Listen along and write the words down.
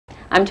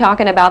I'm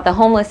talking about the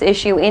homeless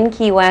issue in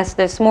Key West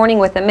this morning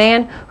with a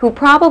man who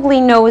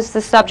probably knows the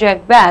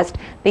subject best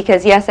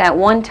because, yes, at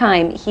one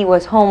time he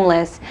was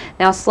homeless.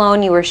 Now,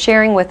 Sloan, you were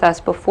sharing with us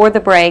before the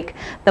break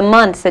the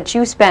months that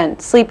you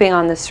spent sleeping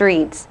on the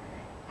streets.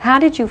 How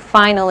did you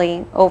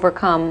finally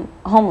overcome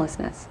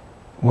homelessness?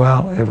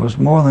 Well, it was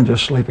more than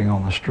just sleeping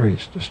on the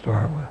streets to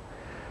start with.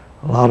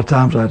 A lot of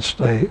times I'd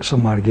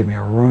somebody give me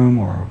a room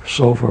or a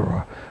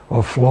sofa or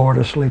a floor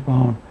to sleep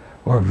on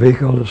or a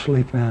vehicle to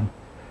sleep in,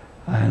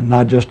 and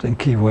not just in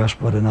Key West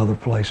but in other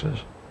places.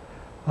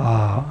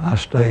 I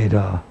stayed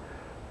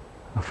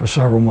for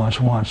several months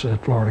once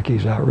at Florida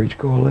Keys Outreach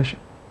Coalition.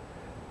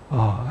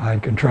 I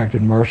had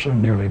contracted MRSA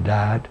and nearly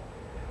died,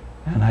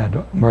 and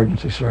had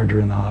emergency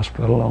surgery in the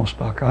hospital on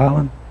Stock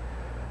Island.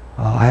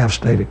 I have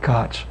stayed at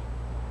cots,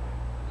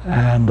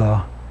 and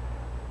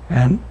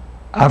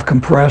I've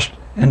compressed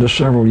into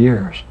several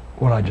years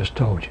what I just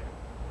told you.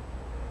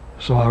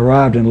 So I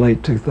arrived in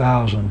late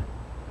 2000,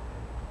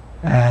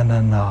 and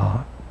in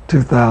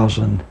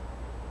 2000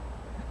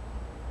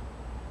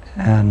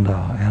 and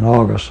in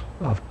August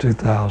of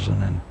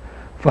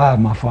 2005,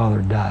 my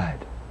father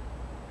died.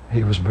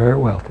 He was very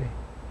wealthy.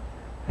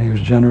 He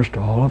was generous to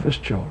all of his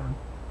children.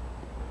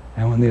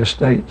 And when the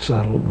estate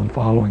settled the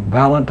following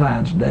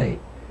Valentine's Day,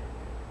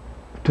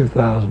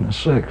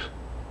 2006,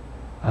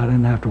 I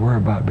didn't have to worry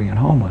about being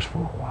homeless for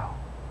a while.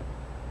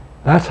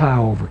 That's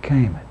how I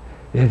overcame it.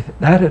 If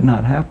that had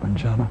not happened,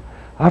 Jenna,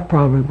 I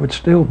probably would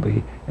still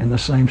be in the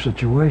same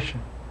situation,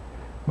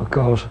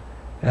 because,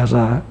 as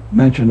I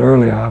mentioned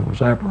earlier, I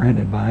was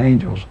apprehended by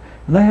angels,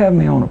 and they have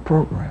me on a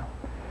program,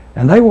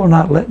 and they will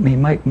not let me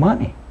make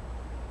money,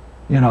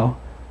 you know,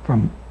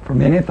 from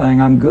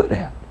anything I'm good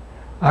at.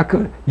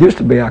 Used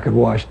to be I could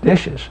wash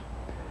dishes,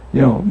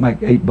 you know, make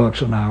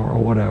 $8 an hour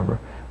or whatever,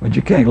 but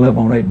you can't live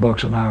on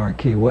 $8 an hour in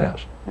Key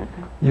West.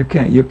 You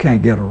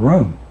can't get a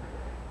room.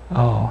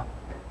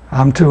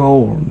 I'm too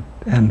old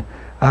and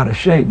out of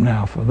shape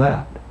now for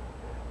that.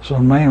 So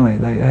mainly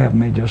they have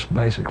me just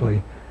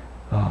basically,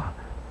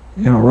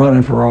 you know,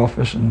 running for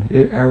office and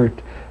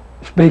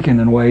speaking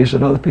in ways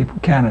that other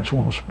candidates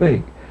won't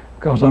speak,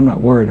 because I'm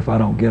not worried if I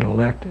don't get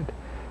elected,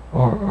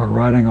 or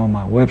writing on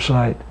my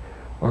website,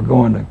 or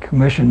going to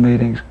commission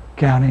meetings,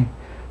 county,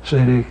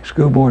 city,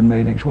 school board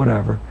meetings,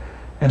 whatever,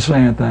 and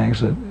saying things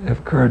that have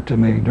occurred to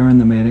me during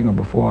the meeting or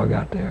before I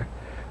got there,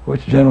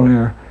 which generally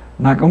are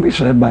not going to be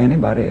said by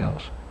anybody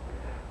else.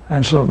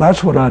 And so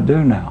that's what I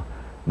do now.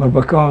 But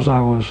because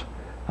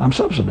I'm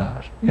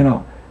subsidized, you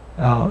know,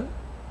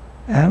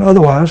 and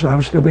otherwise I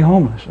would still be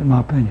homeless, in my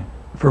opinion.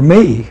 For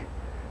me,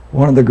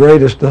 one of the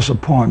greatest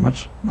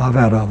disappointments, I've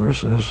had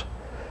others, is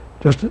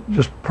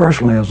just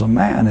personally as a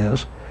man,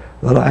 is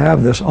that I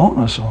have this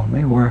onus on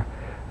me where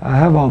I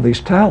have all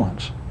these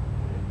talents,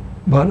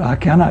 but I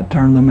cannot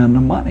turn them into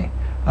money.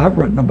 I've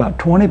written about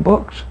 20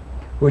 books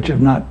which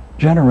have not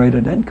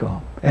generated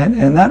income. And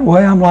in that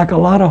way, I'm like a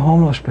lot of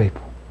homeless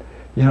people.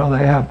 You know,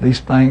 they have these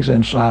things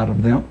inside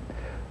of them.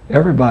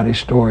 Everybody's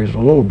story is a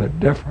little bit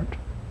different.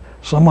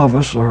 Some of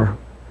us are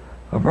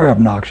very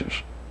obnoxious,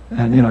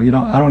 and you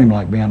know, I don't even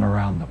like being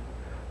around them.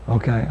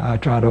 Okay, I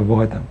try to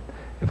avoid them.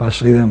 If I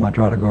see them, I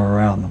try to go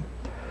around them.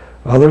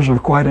 Others are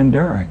quite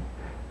endearing.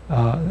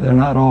 They're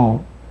not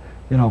all,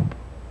 you know,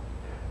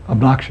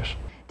 obnoxious.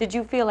 Did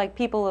you feel like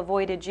people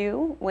avoided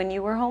you when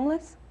you were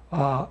homeless?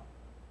 No,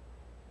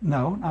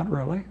 not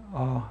really.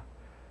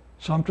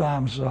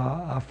 Sometimes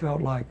I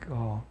felt like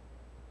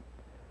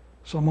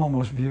some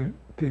homeless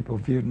people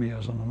viewed me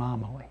as an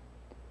anomaly,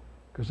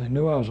 because they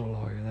knew I was a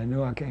lawyer. They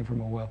knew I came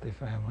from a wealthy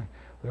family.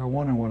 They were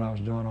wondering what I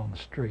was doing on the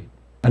street.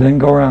 I didn't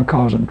go around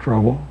causing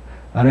trouble.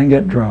 I didn't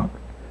get drunk.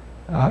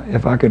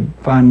 If I could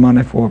find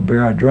money for a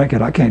beer, I'd drink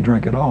it. I can't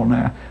drink at all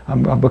now.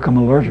 I've become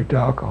allergic to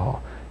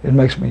alcohol. It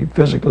makes me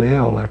physically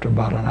ill after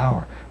about an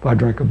hour if I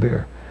drink a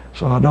beer.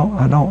 So I don't,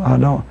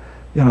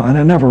 you know, and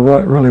it never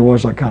really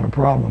was that kind of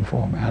problem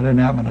for me. I didn't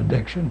have an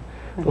addiction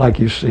like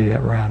you see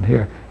around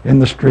here in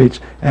the streets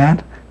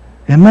and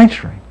in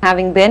mainstream.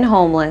 Having been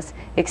homeless,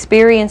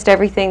 experienced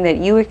everything that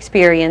you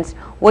experienced,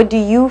 what do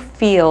you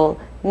feel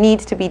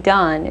needs to be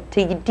done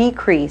to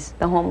decrease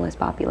the homeless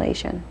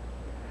population?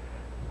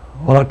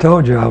 Well, I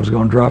told you I was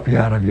going to drop you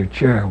out of your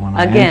chair when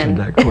I answered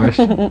that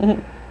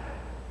question.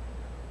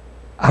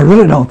 I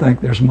really don't think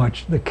there's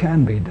much that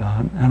can be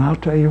done, and I'll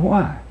tell you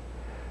why.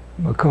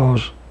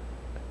 Because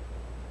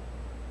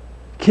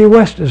Key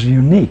West is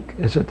unique.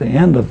 It's at the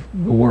end of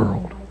the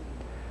world,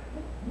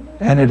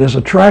 and it is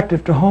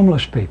attractive to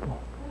homeless people.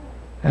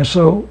 And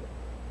so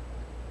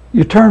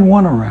you turn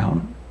one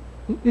around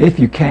if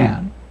you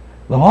can.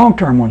 The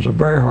long-term ones are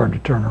very hard to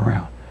turn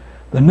around.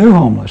 The new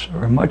homeless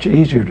are much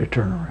easier to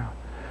turn around.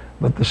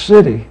 But the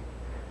city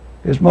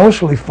is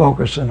mostly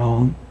focusing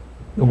on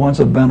the ones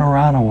that have been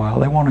around a while.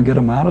 They want to get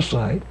them out of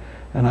sight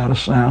and out of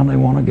sound. They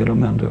want to get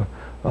them into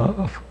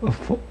a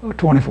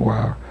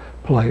 24-hour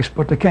place,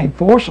 but they can't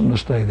force them to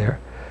stay there.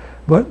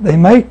 But they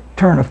may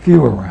turn a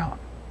few around.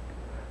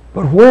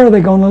 But where are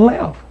they going to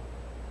live?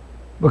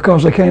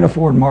 Because they can't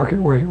afford market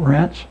rate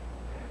rents,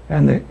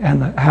 and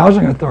the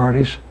housing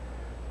authorities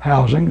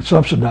housing,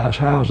 subsidized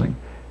housing,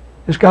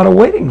 it's got a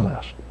waiting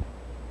list.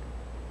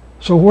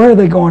 So where are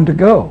they going to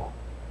go?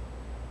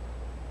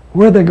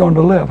 Where are they going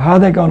to live? How are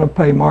they going to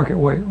pay market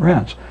rate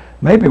rents?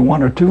 Maybe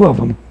one or two of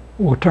them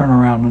will turn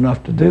around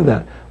enough to do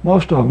that.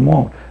 Most of them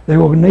won't. They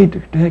will need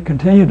to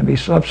continue to be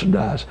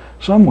subsidized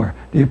somewhere.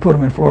 Do you put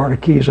them in Florida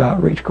Keys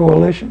Outreach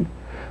Coalition?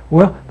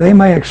 Well, they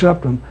may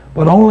accept them,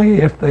 but only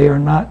if they are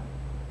not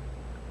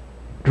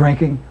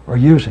drinking or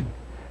using.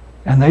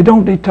 And they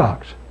don't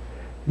detox.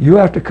 You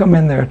have to come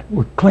in there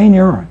with clean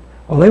urine,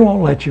 or they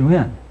won't let you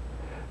in.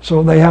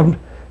 So they haven't,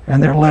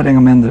 and they're letting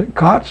them in the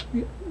cots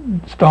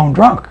stone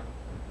drunk,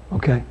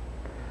 okay?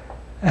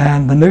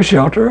 And the new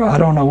shelter, I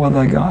don't know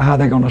whether how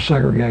they're going to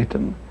segregate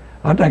them.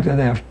 I think that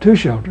they have 2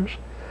 shelters,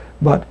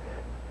 but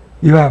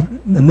you have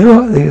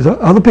these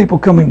other people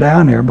coming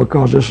down here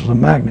because this is a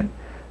magnet.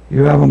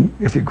 You have them,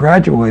 if you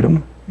graduate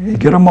them, you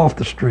get them off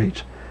the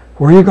streets.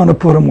 Where are you going to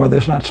put them where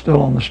they're not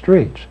still on the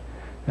streets?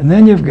 And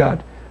then you've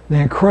got the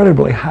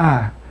incredibly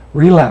high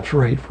relapse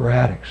rate for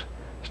addicts.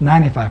 It's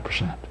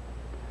 95%,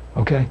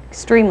 okay?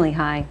 Extremely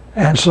high.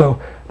 And so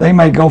they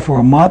may go for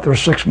a month or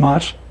 6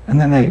 months, and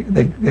then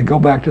they go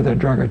back to their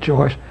drug of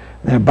choice,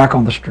 and they're back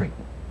on the street.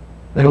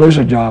 They lose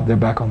a job, they're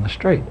back on the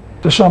street.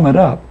 To sum it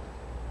up,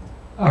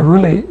 I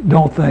really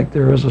don't think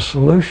there is a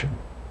solution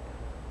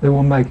that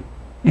will make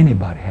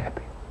anybody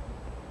happy.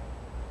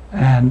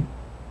 And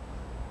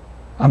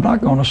I'm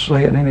not going to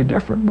say it any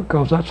different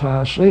because that's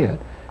how I see it.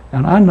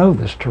 And I know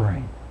this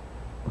terrain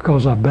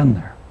because I've been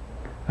there.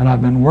 And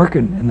I've been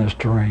working in this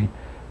terrain.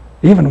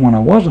 Even when I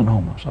wasn't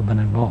homeless, I've been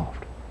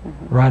involved,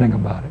 writing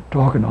about it,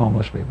 talking to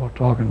homeless people,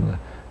 talking to the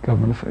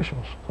government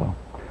officials. So.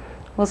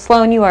 Well,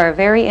 Sloan, you are a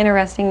very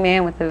interesting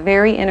man with a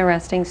very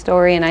interesting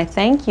story, and I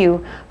thank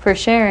you for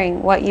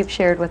sharing what you've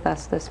shared with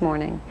us this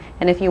morning.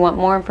 And if you want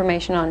more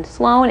information on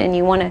Sloan and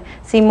you want to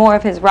see more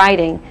of his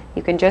writing,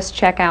 you can just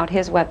check out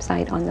his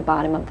website on the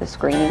bottom of the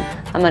screen.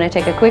 I'm going to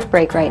take a quick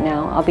break right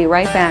now. I'll be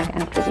right back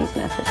after these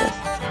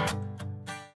messages.